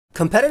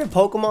Competitive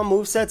Pokemon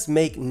movesets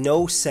make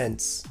no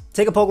sense.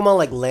 Take a Pokemon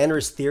like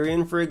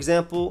Landorus-t for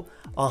example,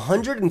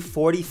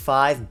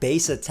 145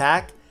 base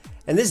attack,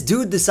 and this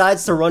dude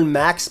decides to run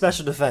max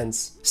special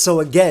defense.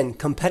 So again,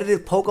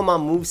 competitive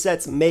Pokemon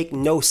movesets make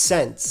no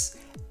sense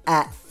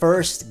at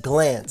first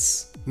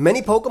glance.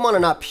 Many Pokemon are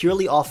not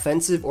purely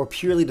offensive or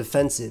purely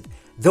defensive.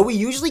 Though we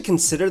usually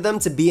consider them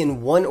to be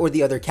in one or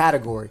the other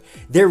category,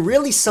 they're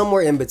really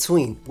somewhere in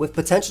between, with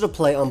potential to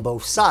play on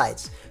both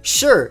sides.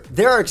 Sure,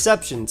 there are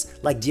exceptions,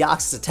 like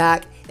Deoxys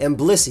Attack and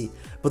Blissey,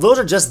 but those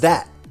are just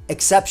that,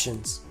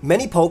 exceptions.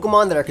 Many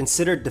Pokemon that are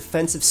considered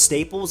defensive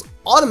staples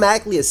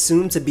automatically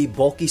assumed to be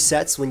bulky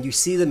sets when you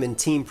see them in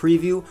team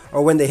preview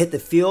or when they hit the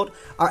field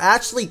are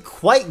actually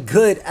quite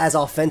good as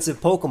offensive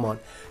Pokemon.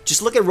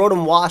 Just look at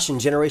Rotom Wash in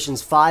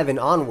Generations 5 and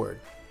onward.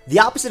 The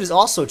opposite is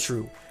also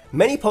true.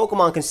 Many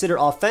Pokemon considered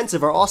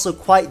offensive are also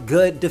quite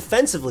good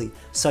defensively,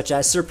 such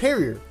as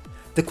Serperior.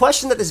 The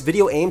question that this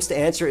video aims to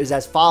answer is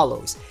as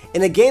follows.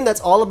 In a game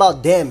that's all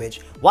about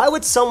damage, why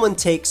would someone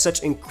take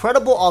such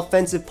incredible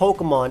offensive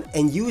Pokemon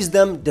and use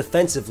them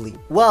defensively?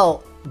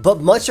 Well,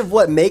 but much of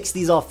what makes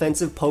these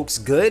offensive pokes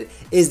good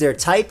is their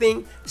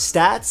typing,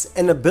 stats,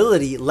 and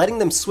ability, letting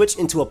them switch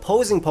into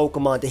opposing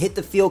Pokemon to hit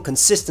the field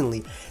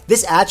consistently.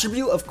 This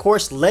attribute, of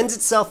course, lends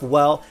itself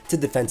well to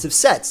defensive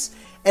sets.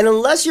 And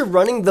unless you're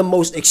running the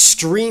most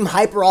extreme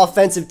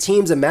hyper-offensive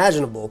teams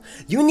imaginable,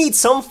 you need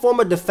some form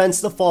of defense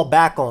to fall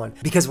back on.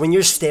 Because when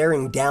you're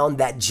staring down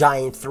that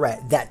giant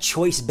threat, that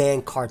Choice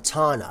Band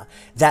Kartana,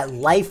 that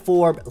Life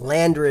Orb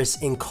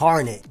Landorus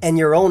Incarnate, and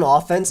your own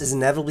offense is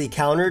inevitably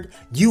countered,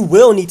 you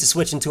will need to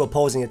switch into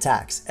opposing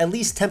attacks, at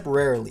least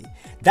temporarily.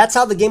 That's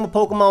how the game of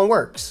Pokemon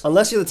works.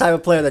 Unless you're the type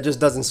of player that just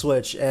doesn't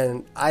switch,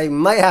 and I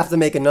might have to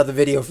make another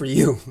video for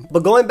you.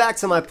 But going back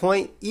to my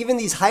point, even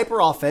these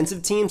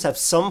hyper-offensive teams have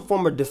some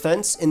form of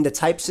defense in the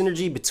type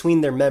synergy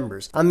between their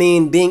members. I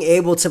mean, being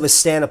able to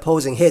withstand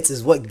opposing hits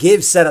is what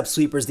gives setup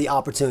sweepers the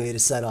opportunity to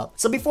set up.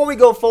 So before we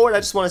go forward, I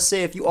just want to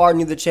say if you are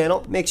new to the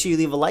channel, make sure you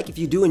leave a like if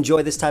you do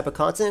enjoy this type of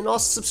content, and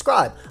also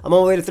subscribe. I'm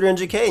on my way to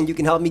 300k and you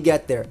can help me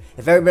get there.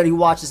 If everybody who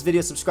watched this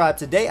video subscribed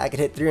today, I could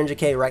hit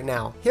 300k right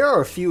now. Here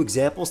are a few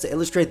examples to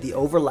illustrate the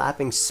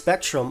overlapping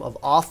spectrum of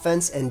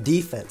offense and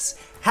defense.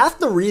 Half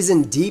the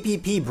reason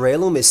DPP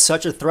Breloom is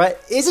such a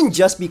threat isn't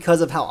just because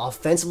of how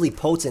offensively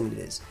potent it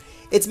is.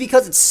 It's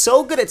because it's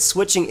so good at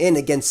switching in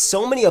against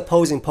so many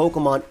opposing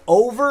Pokemon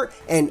over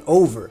and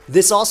over.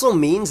 This also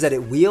means that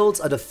it wields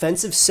a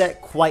defensive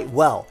set quite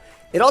well.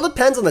 It all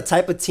depends on the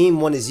type of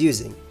team one is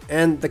using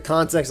and the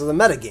context of the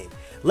metagame.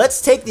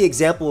 Let's take the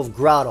example of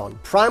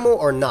Groudon, primal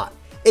or not.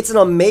 It's an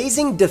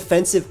amazing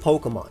defensive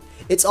Pokemon.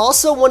 It's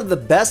also one of the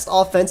best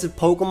offensive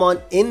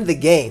Pokemon in the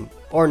game,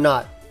 or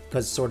not,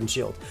 because Sword and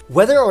Shield.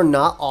 Whether or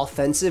not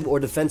offensive or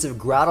defensive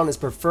Groudon is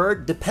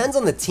preferred depends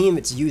on the team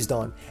it's used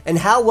on, and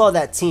how well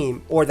that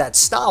team, or that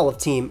style of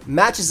team,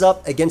 matches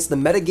up against the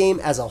metagame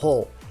as a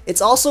whole.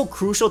 It's also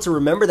crucial to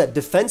remember that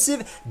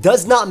defensive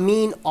does not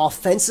mean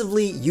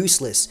offensively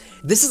useless.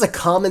 This is a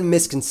common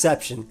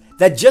misconception,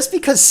 that just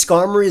because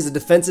Skarmory is a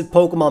defensive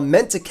Pokemon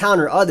meant to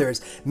counter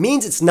others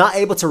means it's not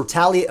able to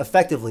retaliate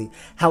effectively.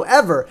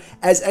 However,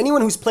 as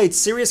anyone who's played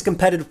serious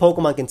competitive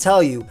Pokemon can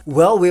tell you,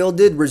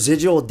 well-wielded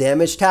residual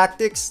damage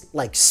tactics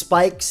like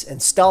Spikes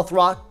and Stealth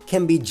Rock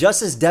can be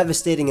just as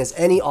devastating as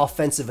any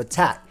offensive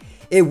attack.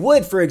 It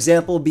would, for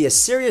example, be a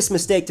serious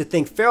mistake to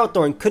think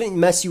Ferrothorn couldn't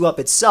mess you up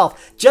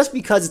itself just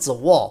because it's a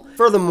wall.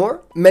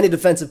 Furthermore, many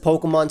defensive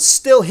Pokemon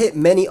still hit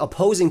many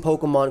opposing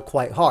Pokemon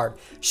quite hard.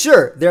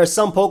 Sure, there are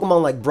some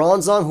Pokemon like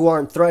Bronzong who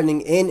aren't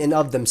threatening in and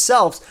of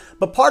themselves,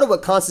 but part of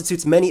what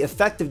constitutes many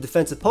effective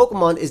defensive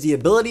Pokemon is the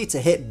ability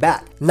to hit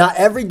back. Not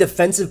every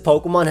defensive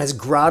Pokemon has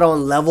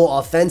Groudon level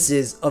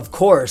offenses, of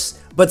course,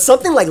 but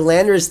something like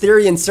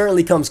Landorus-t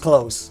certainly comes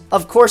close.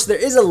 Of course, there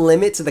is a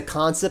limit to the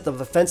concept of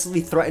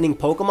offensively threatening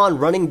Pokemon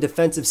running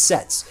defensive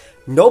sets.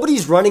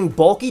 Nobody's running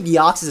bulky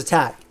Deoxys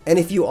Attack, and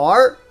if you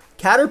are,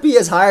 Caterpie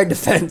has higher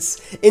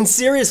defense in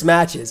serious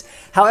matches.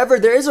 However,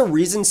 there is a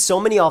reason so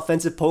many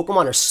offensive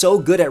Pokemon are so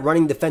good at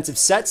running defensive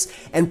sets,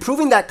 and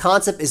proving that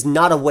concept is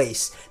not a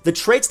waste. The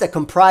traits that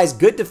comprise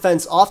good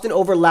defense often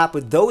overlap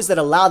with those that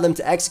allow them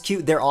to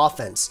execute their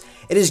offense.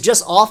 It is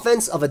just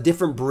offense of a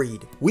different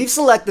breed. We've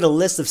selected a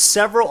list of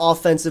several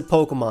offensive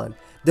Pokemon,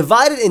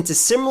 divided into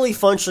similarly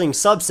functioning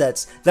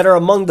subsets that are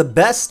among the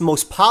best,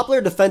 most popular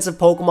defensive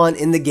Pokemon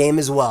in the game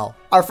as well.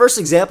 Our first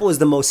example is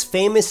the most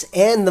famous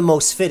and the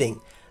most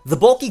fitting. The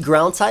bulky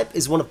ground type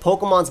is one of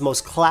Pokemon's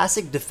most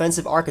classic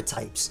defensive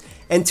archetypes,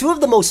 and two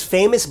of the most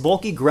famous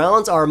bulky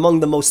grounds are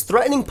among the most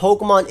threatening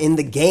Pokemon in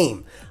the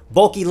game.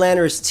 Bulky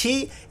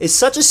Landorus-t is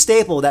such a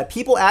staple that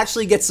people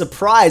actually get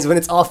surprised when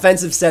its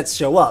offensive sets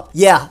show up.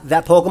 Yeah,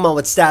 that Pokemon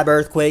with Stab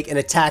Earthquake and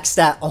attack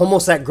stat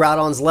almost at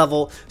Groudon's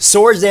level,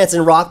 Swords Dance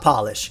and Rock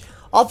Polish.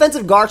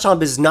 Offensive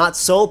Garchomp is not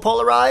so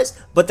polarized,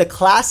 but the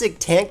classic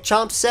Tank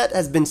Chomp set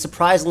has been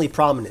surprisingly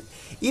prominent,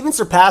 even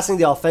surpassing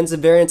the offensive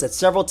variants at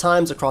several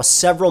times across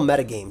several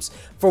metagames,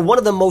 for one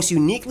of the most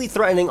uniquely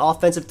threatening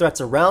offensive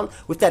threats around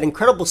with that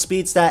incredible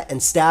speed stat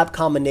and stab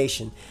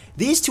combination.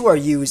 These two are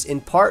used in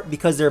part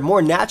because their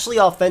more naturally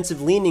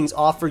offensive leanings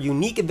offer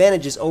unique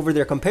advantages over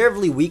their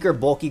comparatively weaker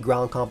bulky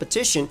ground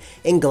competition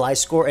in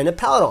Gliscor and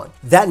Hippowdon.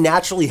 That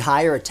naturally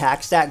higher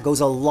attack stat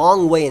goes a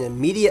long way in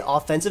immediate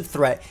offensive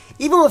threat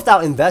even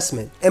without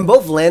investment, and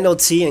both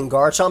landorus-t and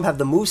Garchomp have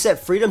the moveset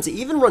freedom to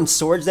even run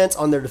Swords Dance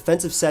on their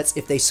defensive sets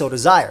if they so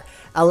desire,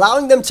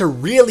 allowing them to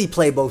really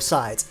play both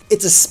sides.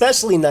 It's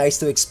especially nice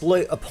to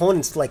exploit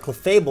opponents like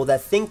Clefable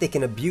that think they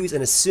can abuse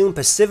and assume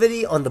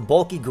passivity on the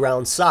bulky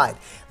ground side.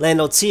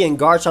 Landorus-t and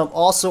Garchomp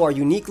also are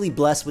uniquely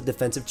blessed with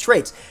defensive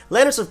traits.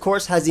 Landorus, of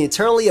course, has the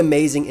eternally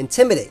amazing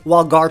Intimidate,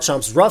 while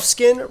Garchomp's Rough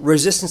Skin,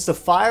 Resistance to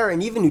Fire,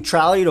 and even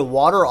Neutrality to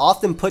Water are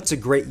often put to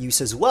great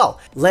use as well.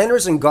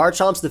 Landorus and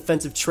Garchomp's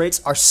defensive traits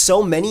are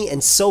so many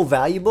and so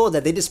valuable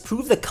that they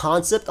disprove the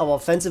concept of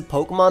offensive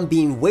Pokemon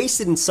being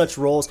wasted in such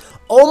roles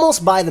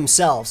almost by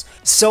themselves.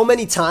 So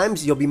many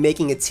times you'll be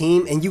making a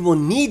team and you will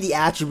need the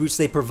attributes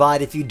they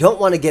provide if you don't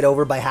want to get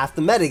over by half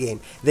the metagame.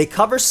 They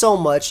cover so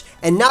much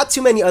and not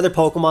too many other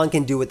Pokemon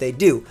can do what they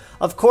do.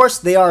 Of course,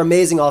 they are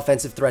amazing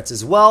offensive threats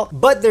as well,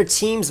 but their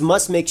teams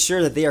must make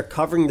sure that they are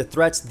covering the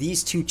threats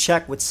these two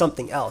check with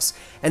something else.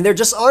 And there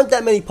just aren't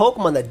that many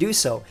Pokemon that do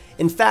so.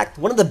 In fact,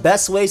 one of the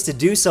best ways to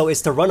do so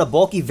is to run a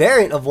bulky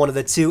variant of one of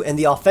the two and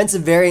the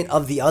offensive variant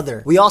of the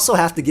other. We also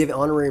have to give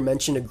honorary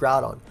mention to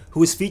Groudon, who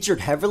was featured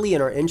heavily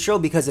in our intro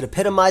because it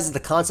epitomizes the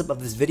concept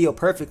of this video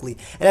perfectly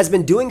and has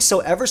been doing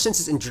so ever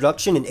since its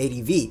introduction in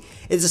ADV. It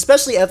is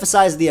especially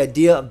emphasized the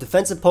idea of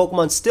defensive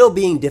Pokemon still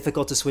being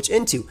difficult to switch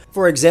into.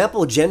 For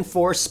example, Gen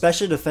 4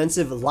 Special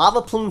Defensive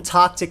Lava Plume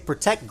Toxic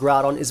Protect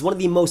Groudon is one of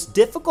the most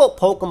difficult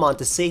Pokemon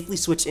to safely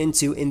switch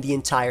into in the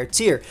entire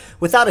tier,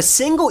 without a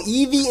single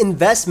EV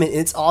investment in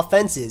its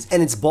offenses,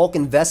 and its bulk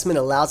investment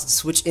allows it to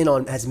switch in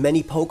on as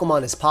many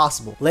Pokemon as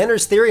possible.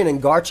 Landorus-t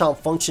and Garchomp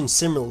function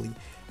similarly,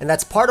 and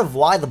that's part of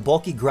why the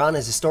bulky ground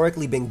has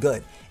historically been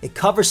good. It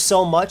covers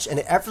so much and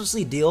it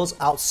effortlessly deals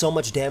out so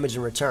much damage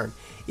in return.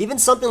 Even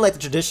something like the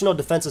traditional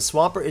defensive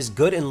Swampert is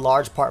good in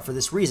large part for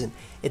this reason.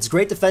 Its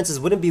great defenses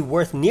wouldn't be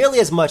worth nearly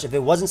as much if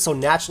it wasn't so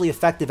naturally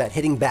effective at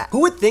hitting back.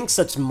 Who would think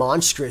such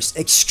monstrous,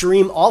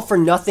 extreme,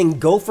 all-for-nothing,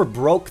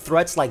 go-for-broke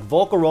threats like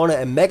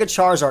Volcarona and Mega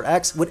Charizard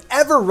X would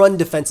ever run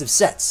defensive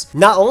sets?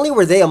 Not only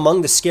were they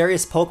among the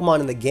scariest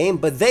Pokemon in the game,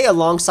 but they,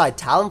 alongside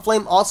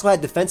Talonflame, also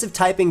had defensive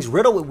typings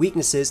riddled with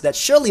weaknesses that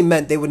surely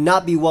meant they would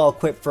not be well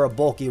equipped for a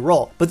bulky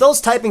role. But those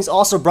typings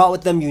also brought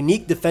with them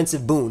unique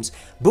defensive boons.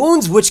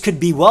 Boons which could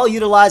be well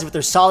utilized with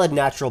their solid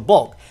natural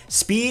bulk,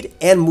 speed,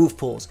 and move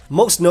pools,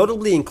 most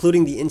notably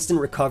including the instant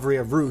recovery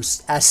of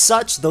Roost. As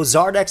such, though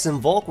Zardex and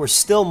Volk were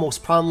still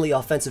most prominently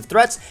offensive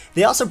threats,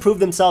 they also proved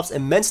themselves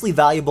immensely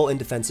valuable in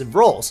defensive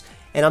roles.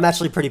 And I'm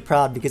actually pretty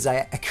proud because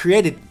I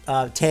created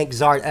Tank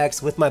Zard X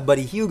with my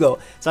buddy Hugo,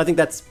 so I think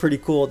that's pretty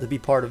cool to be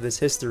part of this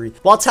history.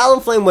 While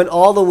Talonflame went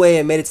all the way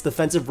and made its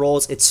defensive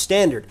roles its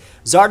standard,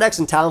 Zardex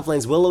and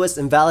Talonflame's Will-O-Wisp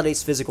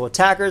invalidates physical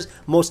attackers,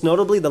 most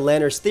notably the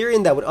Landorus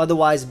that would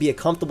otherwise be a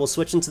comfortable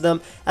switch into them,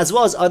 as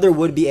well as other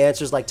would-be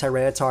answers like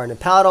Tyranitar and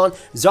Hippowdon.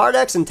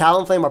 Zardex and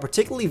Talonflame are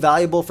particularly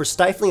valuable for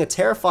stifling a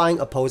terrifying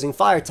opposing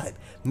fire type,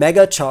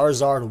 Mega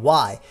Charizard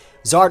Y.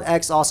 Zard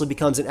X also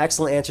becomes an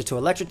excellent answer to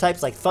electric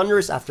types like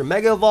Thundurus after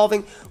Mega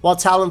Evolving, while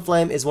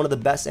Talonflame is one of the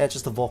best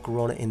answers to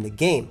Volcarona in the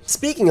game.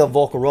 Speaking of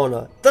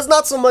Volcarona, it does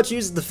not so much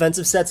use the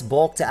defensive set's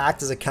bulk to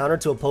act as a counter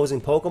to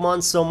opposing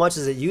Pokemon so much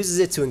as it uses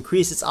it to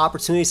increase its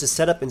opportunities to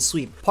set up and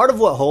sweep. Part of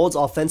what holds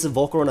offensive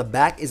Volcarona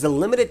back is the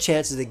limited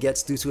chances it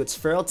gets due to its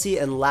frailty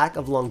and lack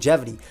of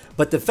longevity,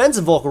 but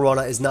defensive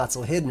Volcarona is not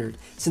so hindered,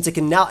 since it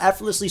can now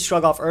effortlessly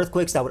shrug off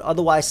earthquakes that would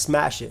otherwise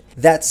smash it.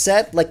 That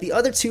said, like the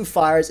other two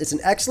fires, it's an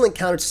excellent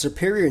counter to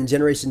Superior in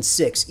Generation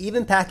 6,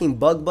 even packing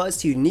Bug Buzz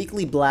to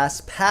uniquely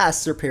blast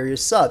past Superior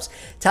subs.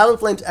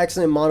 Talonflame's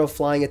excellent mono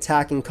flying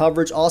attack and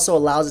coverage also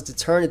allows it to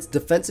turn its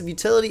defensive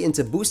utility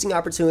into boosting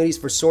opportunities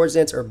for Swords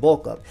Dance or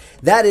Bulk Up.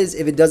 That is,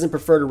 if it doesn't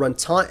prefer to run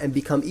Taunt and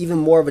become even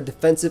more of a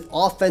defensive,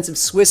 offensive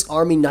Swiss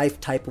Army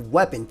knife type of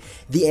weapon.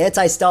 The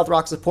anti-stealth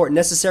rock support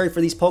necessary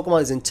for these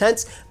Pokemon is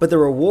intense, but the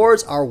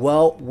rewards are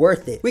well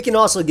worth it. We can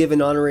also give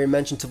an honorary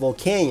mention to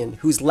Volcanion,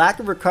 whose lack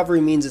of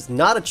recovery means it's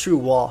not a true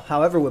wall.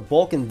 However, with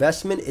bulk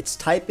investment, its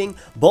typing,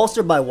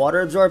 bolstered by Water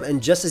Absorb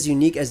and just as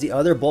unique as the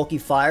other bulky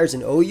fires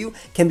in OU,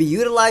 can be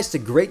utilized to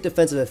great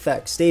defensive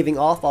effect, staving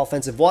off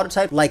offensive water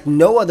type like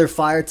no other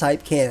fire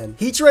type can.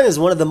 Heatran is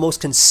one of the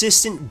most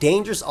consistent,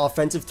 dangerous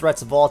offensive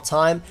threats of all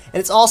time, and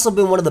it's also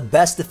been one of the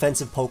best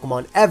defensive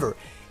Pokemon ever.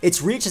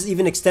 Its reach has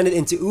even extended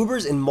into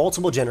Ubers in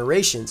multiple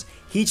generations.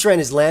 Heatran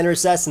is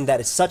Landorus-t, and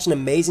that is such an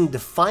amazing,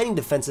 defining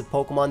defensive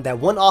Pokemon that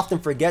one often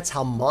forgets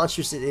how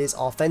monstrous it is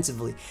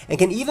offensively, and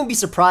can even be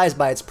surprised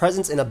by its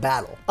presence in a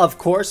battle. Of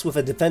course, with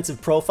a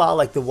defensive profile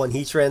like the one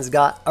Heatran's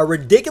got, a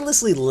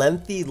ridiculously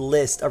lengthy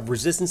list of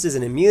resistances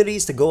and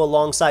immunities to go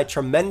alongside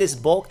tremendous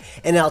bulk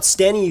and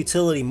outstanding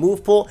utility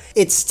move pool,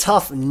 it's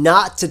tough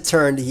not to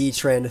turn to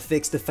Heatran to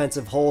fix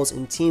defensive holes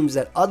in teams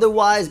that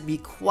otherwise be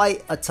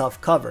quite a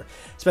tough cover.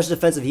 Special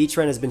defensive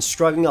Heatran has been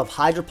struggling off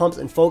Hydro Pumps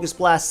and Focus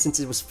Blasts since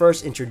it was first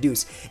first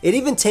introduced. It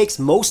even takes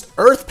most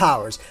earth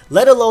powers,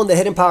 let alone the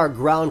hidden power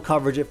ground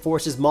coverage it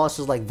forces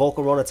monsters like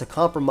Volcarona to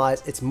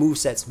compromise its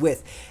movesets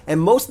with, and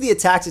most of the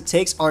attacks it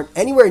takes aren't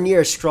anywhere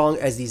near as strong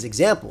as these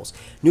examples.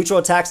 Neutral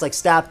attacks like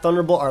Stab,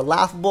 Thunderbolt are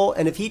laughable,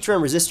 and if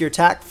Heatran resists your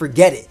attack,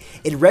 forget it.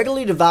 It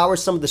regularly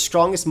devours some of the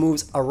strongest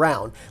moves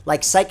around,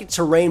 like Psychic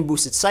Terrain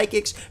boosted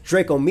Psychics,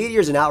 Draco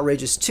Meteors, and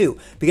Outrageous too,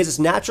 because its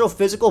natural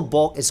physical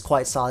bulk is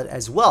quite solid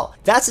as well.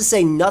 That's to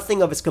say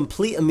nothing of its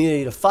complete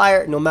immunity to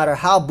fire, no matter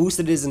how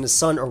boosted it is in the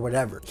sun or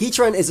whatever.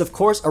 Heatran is of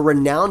course a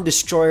renowned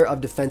destroyer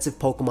of defensive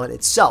Pokemon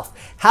itself,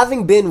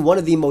 having been one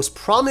of the most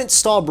prominent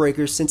stall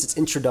breakers since its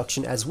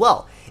introduction as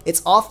well.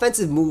 Its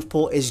offensive move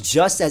pool is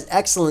just as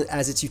excellent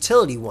as its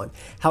utility one.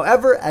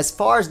 However, as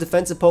far as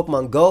defensive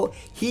Pokemon go,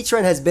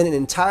 Heatran has been an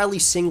entirely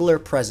singular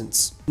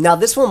presence. Now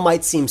this one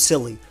might seem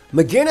silly.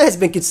 Magearna has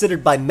been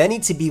considered by many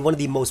to be one of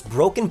the most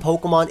broken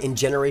Pokemon in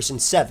Generation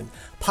 7,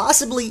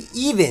 possibly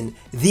even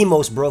the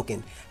most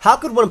broken. How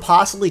could one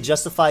possibly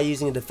justify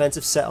using a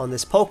defensive set on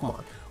this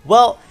Pokemon?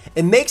 Well,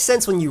 it makes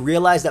sense when you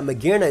realize that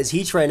Magearna is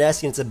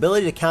Heatran-esque in its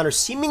ability to counter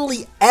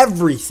seemingly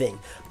everything.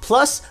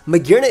 Plus,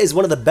 Magearna is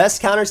one of the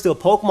best counters to a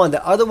Pokemon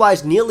that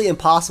otherwise nearly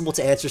impossible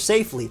to answer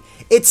safely.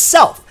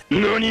 Itself!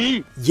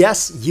 NANI?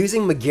 Yes,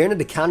 using Magearna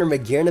to counter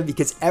Magearna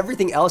because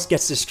everything else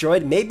gets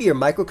destroyed may be your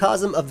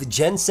microcosm of the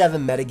Gen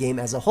 7 metagame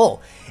as a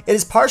whole. It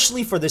is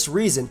partially for this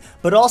reason,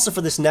 but also for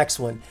this next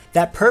one,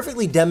 that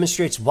perfectly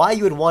demonstrates why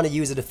you would want to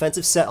use a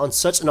defensive set on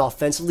such an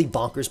offensively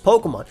bonkers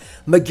Pokemon.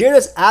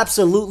 Magearna's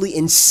absolutely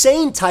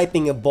insane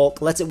typing and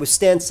bulk lets it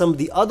withstand some of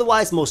the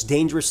otherwise most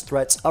dangerous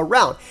threats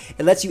around.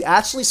 It lets you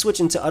actually switch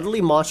into utterly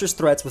monstrous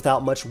threats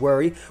without much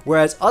worry,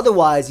 whereas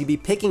otherwise you'd be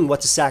picking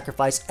what to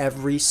sacrifice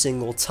every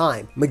single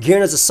time.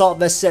 Magearna's Assault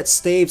Vest set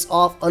staves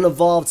off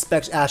unevolved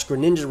Specs Ash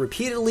Greninja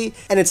repeatedly,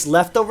 and its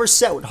leftover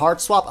set with Heart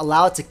Swap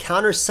allow it to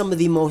counter some of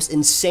the most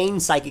insane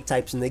psychic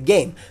types in the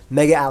game: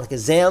 Mega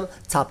Alakazam,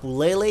 Tapu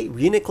Lele,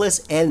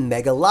 Reuniclus, and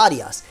Mega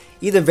Latias.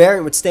 Either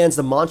variant withstands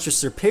the monstrous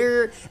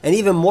Superior and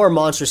even more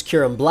monstrous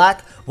Kyurem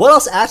Black. What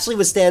else actually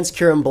withstands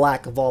Kyurem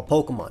Black of all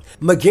Pokemon?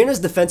 Magearna's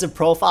defensive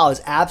profile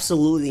is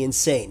absolutely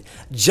insane.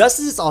 Just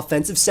as its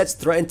offensive sets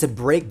threaten to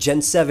break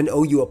Gen 7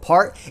 OU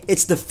apart,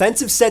 its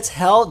defensive sets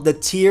held the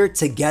tier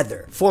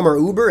together. Former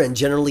Uber and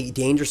generally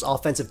dangerous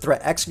offensive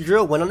threat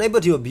Excadrill, when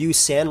unable to abuse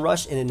Sand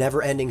Rush in a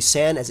never-ending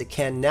sand as it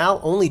can now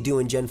only do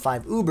in Gen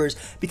 5 Ubers,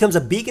 becomes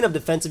a beacon of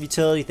defensive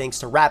utility thanks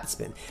to Rapid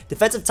Spin,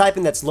 defensive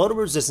typing that's low to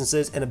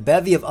resistances, and a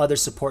bevy of other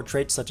support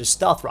traits such as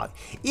Stealth Rock,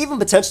 even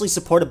potentially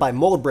supported by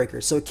Mold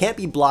Breaker so it can't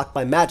be blocked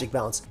by Magic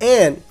Bounce,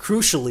 and,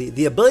 crucially,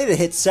 the ability to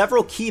hit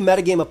several key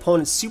metagame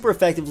opponents super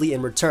effectively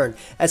in return,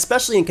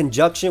 especially in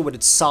conjunction with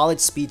its solid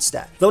speed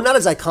stat. Though not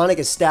as iconic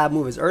as stab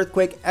move as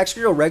Earthquake,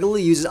 Excadrill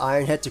regularly uses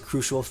Iron Head to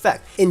crucial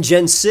effect. In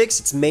Gen 6,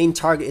 its main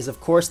target is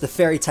of course the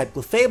Fairy-type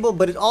Clefable,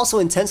 but it also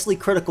intensely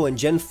critical in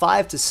Gen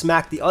 5 to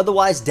smack the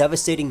otherwise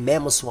devastating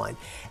Mamoswine.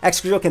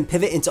 Excadrill can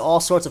pivot into all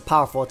sorts of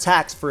powerful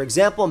attacks, for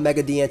example,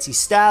 Mega DNC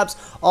stabs,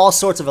 all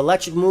sorts of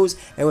electric moves,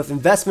 and with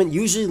investment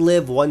usually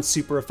live one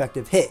super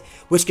effective hit,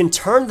 which can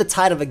turn the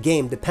tide of a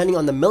game depending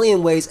on the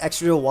million ways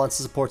Excadrill wants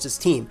to support its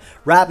team: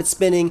 rapid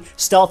spinning,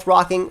 stealth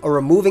rocking, or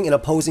removing an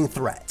opposing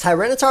threat.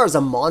 Tyranitar is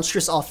a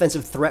monstrous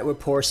offensive threat with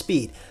poor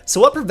speed, so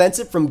what prevents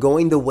it from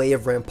going the way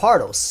of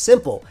Rampardos?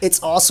 Simple.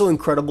 It's also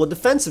incredible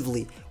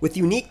defensively, with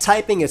unique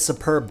typing and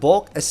superb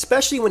bulk,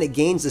 especially when it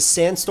gains the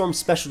Sandstorm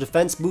special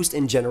defense boost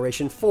in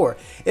Generation 4.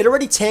 It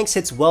already tanks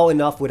hits well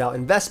enough without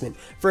investment.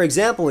 For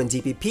example, in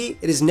DPP,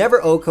 it is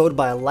never OHKO'd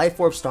by a Life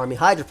Orb Starmie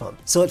Hydro Pump,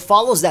 so it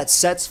follows that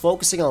sets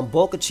focusing on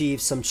bulk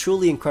achieves some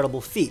truly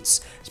incredible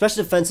feats.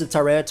 Special defensive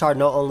Tyranitar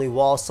not only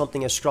walls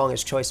something as strong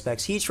as Choice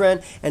Specs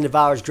Heatran and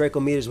devours Draco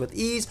Meteors with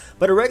ease,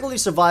 but it regularly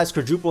survives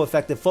quadruple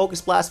effective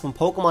Focus Blast from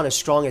Pokemon as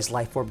strong as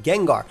Life Orb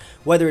Gengar,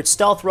 whether it's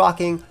stealth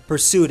rocking,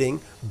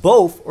 pursuing,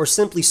 both, or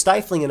simply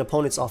stifling an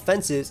opponent's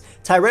offenses.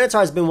 Tyranitar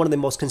has been one of the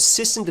most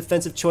consistent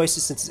defensive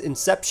choices since its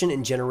inception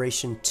in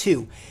Generation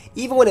 2.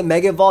 Even when it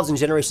Mega Evolves in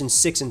Generation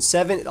 6 and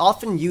 7, it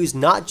often used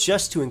not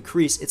just to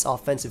increase its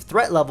offensive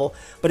threat level,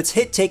 but its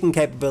hit-taking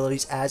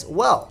capabilities as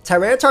well.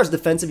 Tyranitar's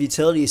defensive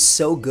utility is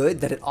so good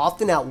that it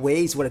often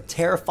outweighs what a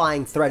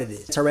terrifying threat it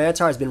is.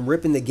 Tyranitar has been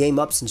ripping the game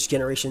up since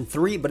Generation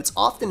 3, but it's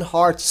often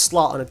hard to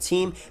slot on a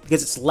team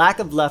because its lack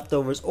of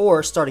leftovers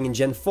or, starting in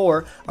Gen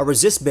 4, a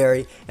Resist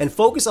Berry, and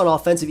focus on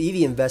offensive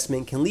EV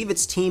investment can leave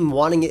its team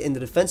wanting it in the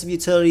defensive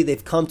utility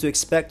they've come to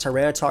expect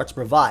Tyranitar to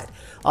provide.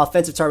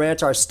 Offensive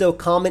Tyranitar is still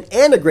common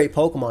and a great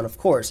Pokemon, of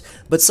course,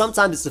 but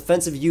sometimes its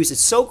defensive use is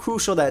so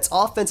crucial that its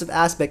offensive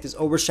aspect is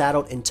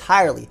overshadowed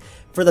entirely.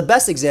 For the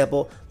best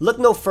example, look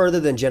no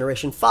further than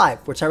Generation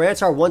 5, where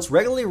Tyranitar once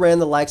regularly ran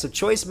the likes of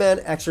Choice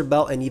Band, Extra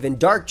Belt, and even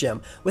Dark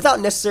Gem, without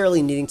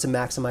necessarily needing to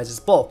maximize its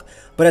bulk.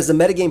 But as the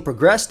metagame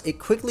progressed, it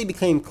quickly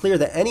became clear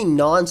that any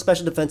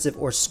non-special defensive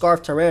or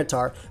Scarf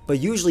Tyranitar, but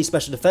usually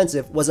special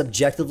defensive, was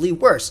objectively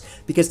worse,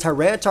 because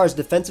Tyranitar's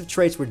defensive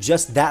traits were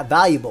just that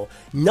valuable.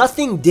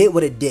 Nothing did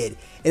what it did.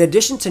 In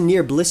addition to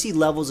near Blissey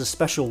levels of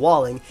special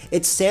walling,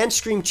 its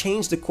Sandstream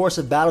changed the course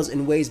of battles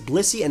in ways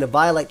Blissey and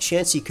Eviolite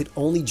Chansey could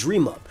only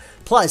dream of.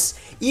 Plus,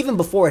 even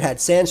before it had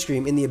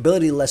Sandstream in the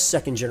ability-less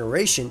second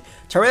generation,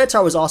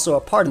 Tyranitar was also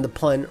a part in the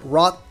pun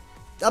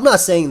I'm not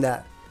saying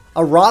that.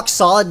 A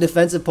rock-solid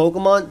defensive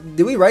Pokemon?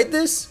 Did we write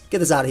this? Get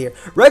this out of here.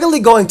 Regularly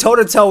going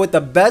toe-to-toe with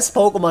the best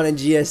Pokemon in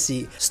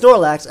GSC,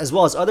 Snorlax, as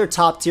well as other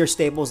top-tier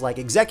staples like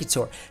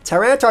Exeggutor.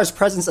 Tyranitar's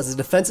presence as a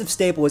defensive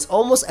staple is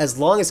almost as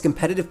long as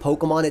competitive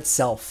Pokemon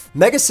itself.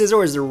 Mega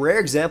Scizor is a rare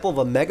example of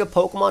a Mega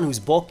Pokemon whose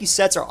bulky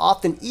sets are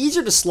often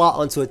easier to slot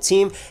onto a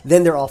team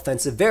than their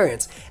offensive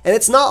variants, and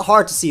it's not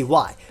hard to see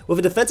why. With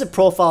a defensive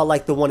profile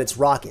like the one it's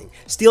rocking,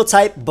 Steel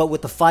type but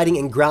with the fighting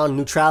and ground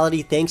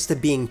neutrality thanks to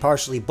being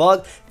partially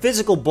bug,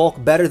 physical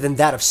bulk better than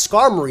that of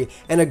Skarmory,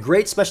 and a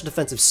great special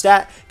defensive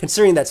stat,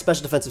 considering that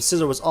special defensive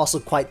Scizor was also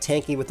quite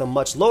tanky with a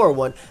much lower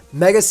one.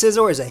 Mega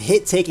Scizor is a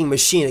hit-taking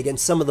machine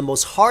against some of the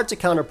most hard to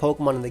counter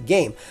Pokemon in the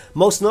game,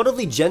 most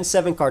notably Gen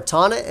 7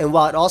 Kartana, and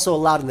while it also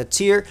allowed in the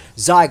tier,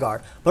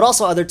 Zygarde, but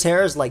also other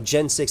terrors like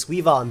Gen 6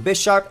 Weavile and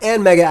Bisharp,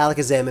 and Mega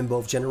Alakazam in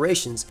both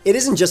generations. It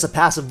isn't just a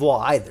passive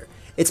wall either.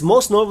 It's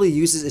most notably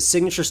uses its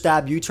signature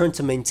stab U-turn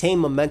to maintain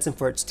momentum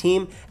for its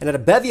team, and had a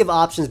bevy of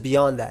options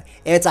beyond that.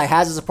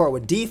 Anti-hazard support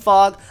with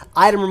Defog,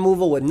 item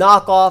removal with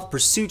Knockoff,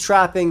 Pursuit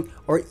Trapping,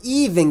 or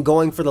even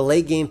going for the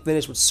late game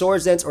finish with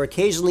Swords Dance, or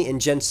occasionally in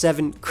Gen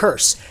 7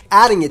 Curse,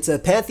 adding it to a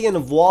pantheon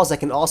of walls that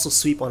can also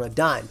sweep on a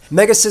dime.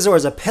 Mega Scizor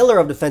is a pillar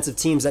of defensive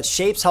teams that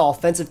shapes how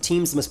offensive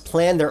teams must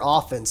plan their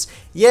offense.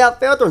 Yeah,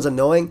 Ferrothorn's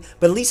annoying,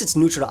 but at least it's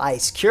neutral to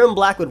ice. Kyurem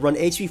Black would run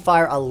HP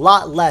Fire a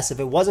lot less if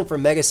it wasn't for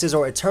Mega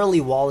Scizor eternally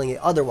walling it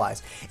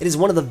otherwise. It is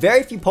one of the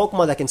very few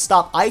Pokemon that can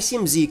stop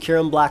Icium Z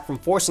Kyurem Black from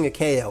forcing a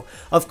KO.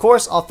 Of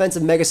course,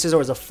 offensive Mega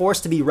Scizor is a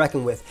force to be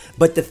reckoned with,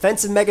 but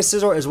defensive Mega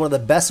Scizor is one of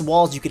the best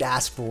walls you could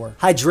ask for.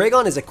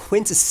 Hydreigon is a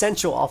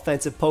quintessential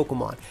offensive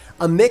Pokemon,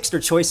 a mixed or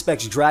choice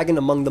specs dragon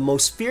among the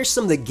most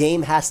fearsome the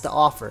game has to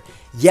offer.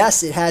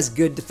 Yes, it has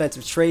good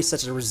defensive traits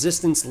such as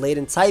resistance,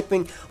 latent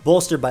typing,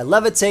 bolstered by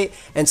Levitate,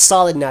 and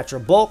solid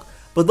natural bulk,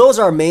 but those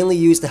are mainly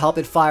used to help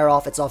it fire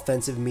off its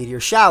offensive meteor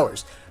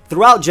showers.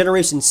 Throughout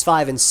generations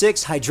 5 and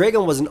 6,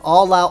 Hydreigon was an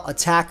all-out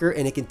attacker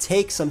and it can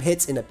take some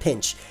hits in a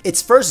pinch.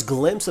 Its first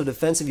glimpse of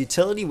defensive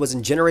utility was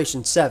in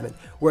Generation 7,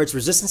 where its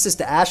resistances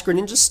to Ash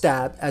Greninja's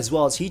stab, as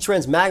well as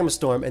Heatran's Magma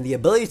Storm and the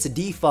ability to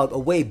defog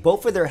away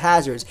both of their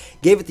hazards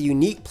gave it the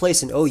unique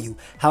place in OU.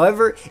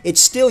 However, it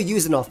still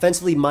used an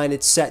offensively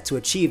minded set to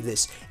achieve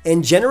this.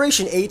 In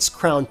Generation 8's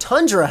Crown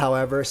Tundra,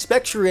 however,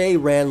 Spectrier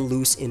ran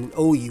loose in an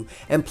OU,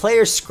 and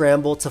players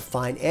scrambled to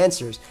find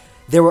answers.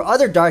 There were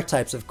other dark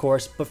types, of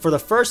course, but for the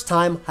first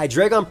time,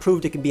 Hydreigon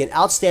proved it can be an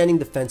outstanding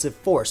defensive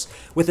force.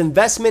 With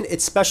investment,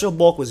 its special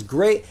bulk was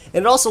great,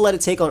 and it also let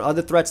it take on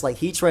other threats like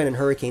Heatran and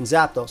Hurricane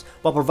Zapdos,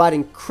 while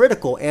providing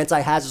critical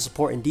anti-hazard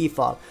support and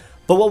defog.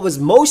 But what was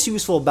most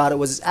useful about it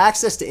was its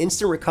access to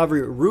instant recovery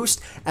with Roost,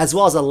 as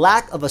well as a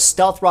lack of a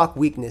Stealth Rock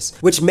weakness,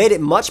 which made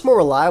it much more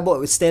reliable at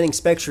withstanding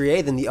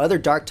Spectrier than the other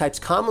dark types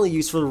commonly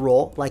used for the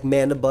role, like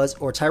Mandibuzz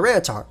or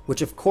Tyranitar,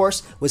 which of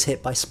course was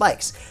hit by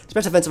spikes.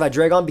 Special Defensive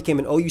Hydreigon became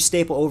an OU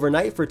staple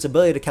overnight for its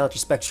ability to counter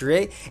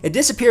Spectrier. It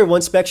disappeared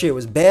once Spectrier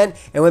was banned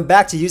and went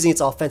back to using its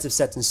offensive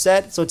sets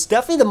instead, so it's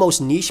definitely the most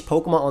niche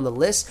Pokemon on the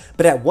list,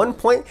 but at one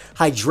point,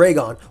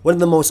 Hydreigon, one of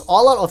the most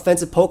all-out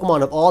offensive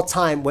Pokemon of all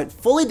time, went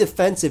fully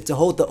defensive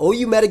to hold the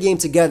OU metagame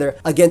together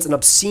against an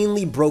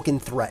obscenely broken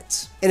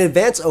threat. In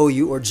Advanced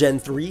OU, or Gen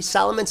 3,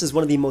 Salamance is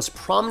one of the most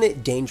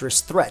prominent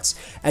dangerous threats,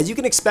 as you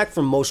can expect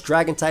from most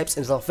dragon types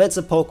and its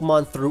offensive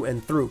Pokemon through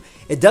and through.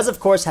 It does of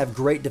course have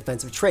great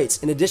defensive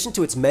traits. In addition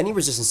to its many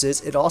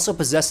resistances, it also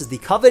possesses the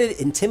coveted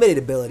Intimidate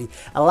ability,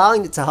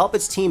 allowing it to help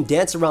its team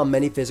dance around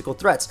many physical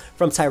threats,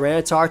 from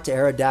Tyranitar to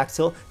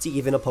Aerodactyl to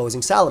even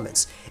opposing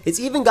Salamence. It's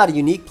even got a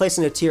unique place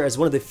in the tier as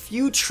one of the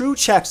few true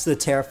checks to the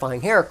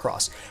terrifying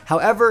Heracross.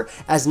 However,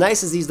 as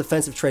nice as these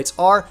defensive traits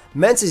are,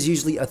 Mence is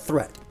usually a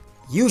threat.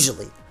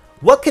 Usually.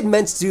 What could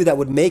Mence do that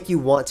would make you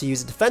want to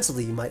use it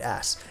defensively, you might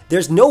ask?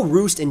 There's no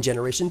Roost in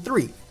Generation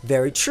 3.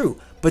 Very true.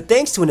 But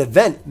thanks to an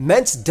event,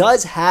 Mence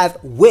does have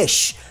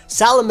Wish.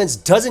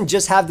 Salamence doesn't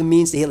just have the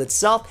means to heal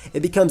itself,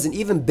 it becomes an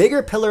even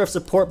bigger pillar of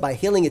support by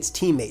healing its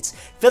teammates,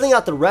 filling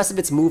out the rest of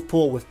its move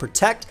pool with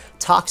Protect,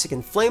 Toxic,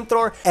 and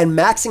Flamethrower, and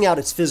maxing out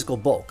its physical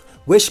bulk.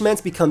 Wish Mence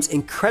becomes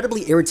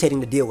incredibly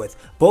irritating to deal with,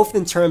 both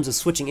in terms of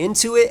switching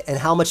into it and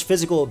how much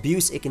physical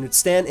abuse it can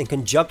withstand in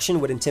conjunction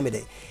with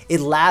Intimidate. It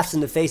laughs in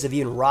the face of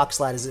even Rock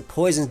Slide as it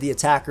poisons the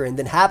attacker and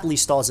then happily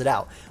stalls it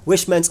out.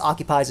 Wish Mence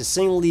occupies a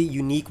singularly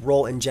unique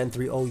role in Gen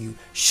 3 OU.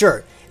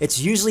 Sure, it's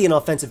usually an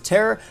offensive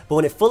terror, but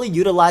when it fully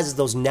utilizes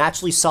those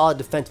naturally solid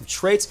defensive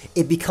traits,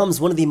 it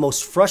becomes one of the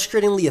most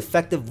frustratingly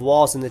effective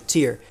walls in the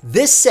tier.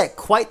 This set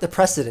quite the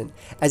precedent,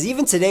 as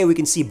even today we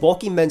can see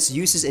bulky Mence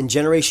uses in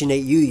Generation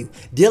 8 UU,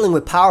 dealing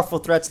dealing with powerful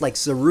threats like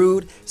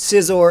Zarude,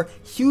 Scizor,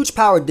 huge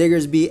power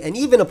Diggersby, and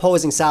even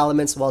opposing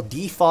Salamance while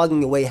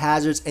defogging away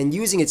hazards and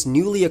using its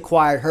newly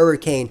acquired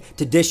Hurricane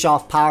to dish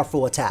off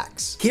powerful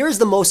attacks. Here is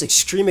the most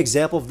extreme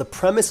example of the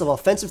premise of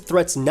offensive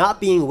threats not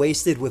being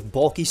wasted with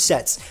bulky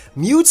sets.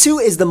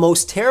 Mewtwo is the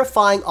most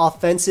terrifying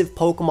offensive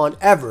Pokemon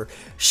ever.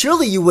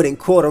 Surely you wouldn't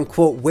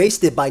quote-unquote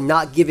waste it by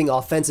not giving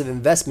offensive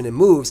investment in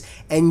moves,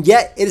 and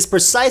yet it is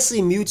precisely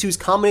Mewtwo's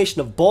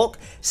combination of bulk,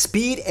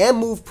 speed, and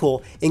move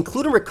pool,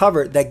 including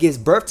Recover, that gives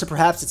birth to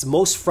perhaps its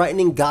most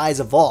frightening guise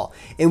of all,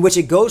 in which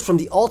it goes from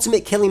the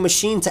ultimate killing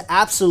machine to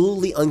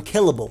absolutely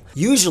unkillable.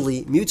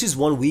 Usually, Mewtwo's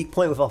one weak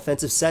point with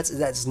offensive sets is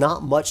that it's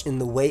not much in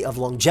the way of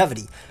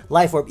longevity.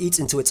 Life Orb eats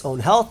into its own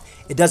health,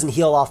 it doesn't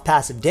heal off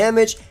passive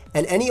damage,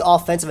 and any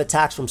offensive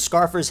attacks from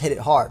Scarfers hit it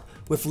hard.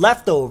 With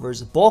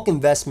leftovers, bulk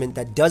investment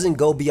that doesn't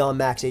go beyond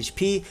max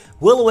HP,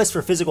 Will-O-Wisp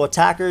for physical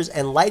attackers,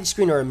 and Light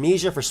Screen or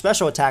Amnesia for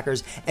special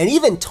attackers, and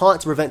even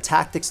Taunt to prevent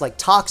tactics like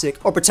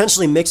Toxic, or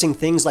potentially mixing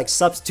things like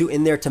Substitute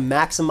in there to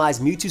maximize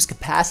Mewtwo's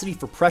capacity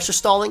for pressure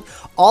stalling,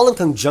 all in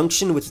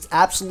conjunction with its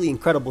absolutely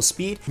incredible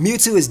speed,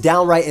 Mewtwo is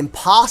downright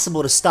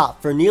impossible to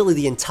stop for nearly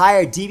the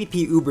entire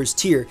DPP Ubers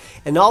tier,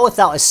 and all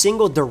without a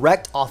single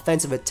direct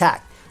offensive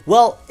attack.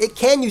 Well, it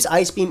can use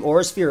Ice Beam,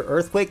 Aura Sphere, or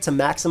Earthquake to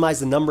maximize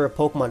the number of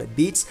Pokemon it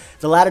beats,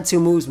 the latter two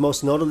moves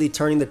most notably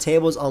turning the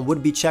tables on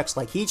would-be checks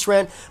like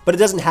Heatran, but it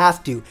doesn't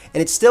have to,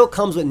 and it still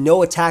comes with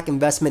no attack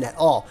investment at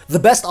all. The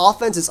best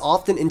offense is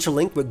often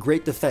interlinked with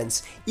great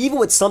defense, even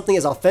with something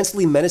as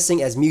offensively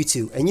menacing as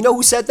Mewtwo. And you know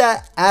who said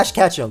that? Ash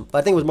Ketchum. But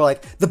I think it was more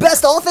like, the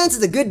best offense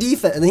is a good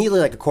defense, and then he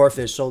looked like a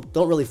Corphish, so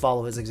don't really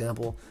follow his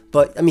example.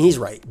 But, I mean, he's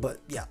right, but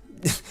yeah,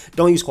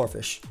 don't use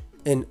Corphish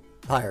in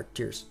higher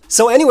tiers.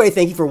 So anyway,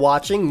 thank you for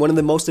watching. One of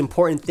the most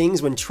important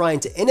things when trying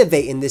to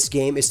innovate in this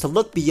game is to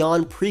look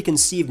beyond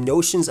preconceived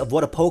notions of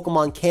what a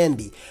Pokemon can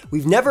be.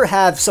 We've never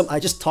had some, I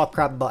just talk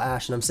crap about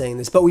Ash and I'm saying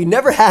this, but we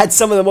never had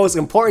some of the most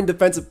important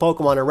defensive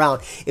Pokemon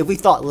around if we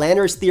thought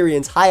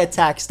Landorus-Therian's high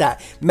attack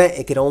stat meant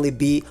it could only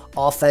be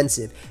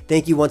offensive.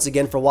 Thank you once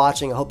again for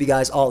watching. I hope you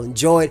guys all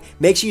enjoyed.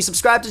 Make sure you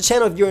subscribe to the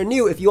channel if you're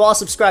new. If you all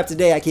subscribe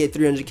today, I can hit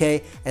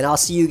 300K, and I'll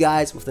see you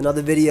guys with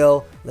another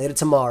video later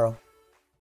tomorrow.